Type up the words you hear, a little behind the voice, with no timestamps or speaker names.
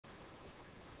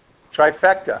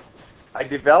Trifecta. I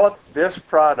developed this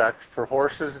product for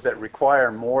horses that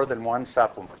require more than one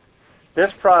supplement.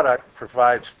 This product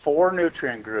provides 4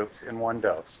 nutrient groups in one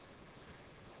dose.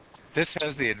 This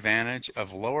has the advantage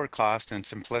of lower cost and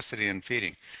simplicity in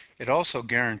feeding. It also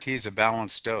guarantees a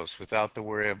balanced dose without the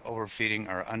worry of overfeeding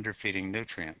or underfeeding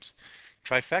nutrients.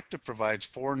 Trifecta provides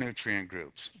 4 nutrient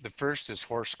groups. The first is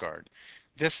Horse Guard.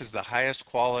 This is the highest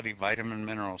quality vitamin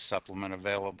mineral supplement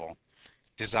available,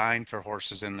 designed for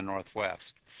horses in the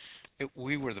Northwest.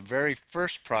 We were the very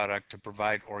first product to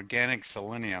provide organic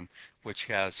selenium, which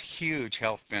has huge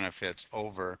health benefits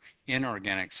over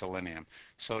inorganic selenium,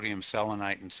 sodium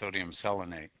selenite and sodium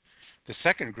selenate. The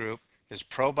second group is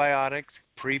probiotics,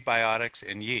 prebiotics,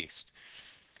 and yeast.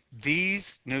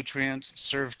 These nutrients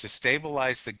serve to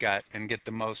stabilize the gut and get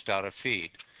the most out of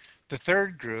feed. The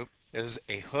third group is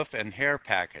a hoof and hair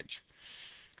package.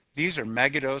 These are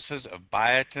megadoses of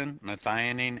biotin,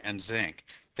 methionine, and zinc.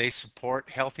 They support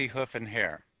healthy hoof and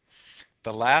hair.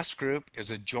 The last group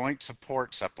is a joint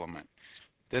support supplement.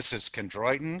 This is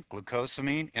chondroitin,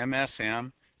 glucosamine,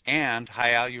 MSM, and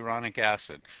high hyaluronic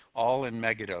acid, all in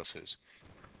megadoses.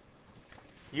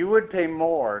 You would pay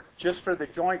more just for the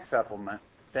joint supplement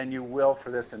than you will for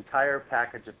this entire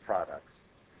package of products.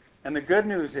 And the good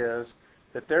news is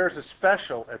that there's a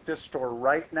special at this store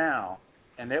right now,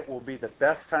 and it will be the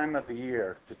best time of the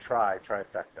year to try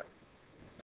Trifecta.